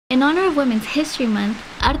In honor of Women's History Month,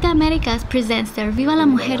 Arte Americas presents their Viva la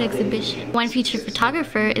Mujer exhibition. One featured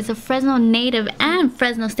photographer is a Fresno native and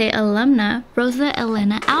Fresno State alumna, Rosa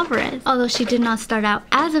Elena Alvarez. Although she did not start out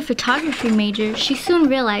as a photography major, she soon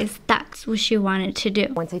realized that's what she wanted to do.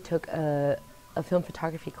 Once I took a film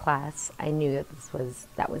photography class, I knew that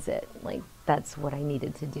that was it. Like, that's what I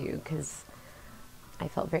needed to do, because I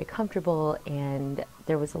felt very comfortable and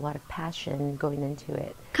there was a lot of passion going into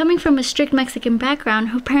it. Coming from a strict Mexican background,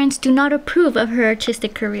 her parents do not approve of her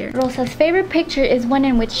artistic career. Rosa's favorite picture is one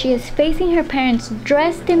in which she is facing her parents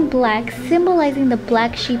dressed in black, symbolizing the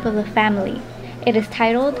black sheep of the family. It is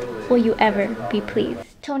titled, Will You Ever Be Pleased?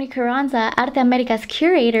 Tony Carranza, Arte America's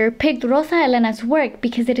curator, picked Rosa Elena's work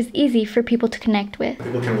because it is easy for people to connect with.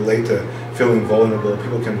 People can relate to feeling vulnerable,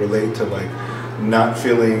 people can relate to like not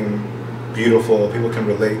feeling beautiful, people can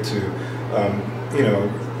relate to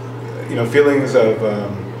feelings of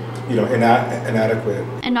inadequate.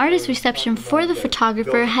 An artist reception for the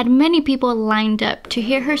photographer had many people lined up to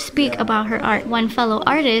hear her speak about her art. One fellow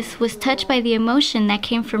artist was touched by the emotion that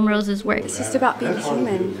came from Rosa's work. It's just about being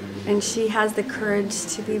human, and she has the courage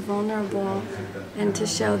to be vulnerable and to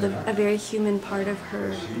show a very human part of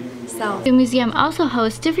herself. The museum also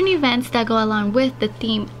hosts different events that go along with the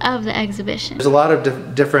theme of the exhibition. There's a lot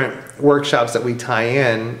of different workshops that we tie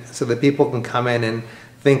in so that people can come in and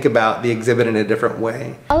think about the exhibit in a different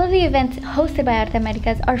way. All of the events hosted by Arte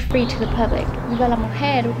Americas are free to the public. Viva la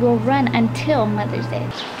Mujer will run until Mother's Day.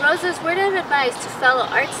 Rosa's word of advice to fellow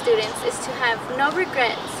art students is to have no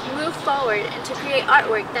regrets, move forward, and to create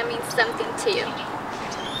artwork that means something to you.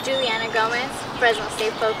 Juliana Gomez, Fresno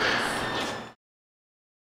State Focus.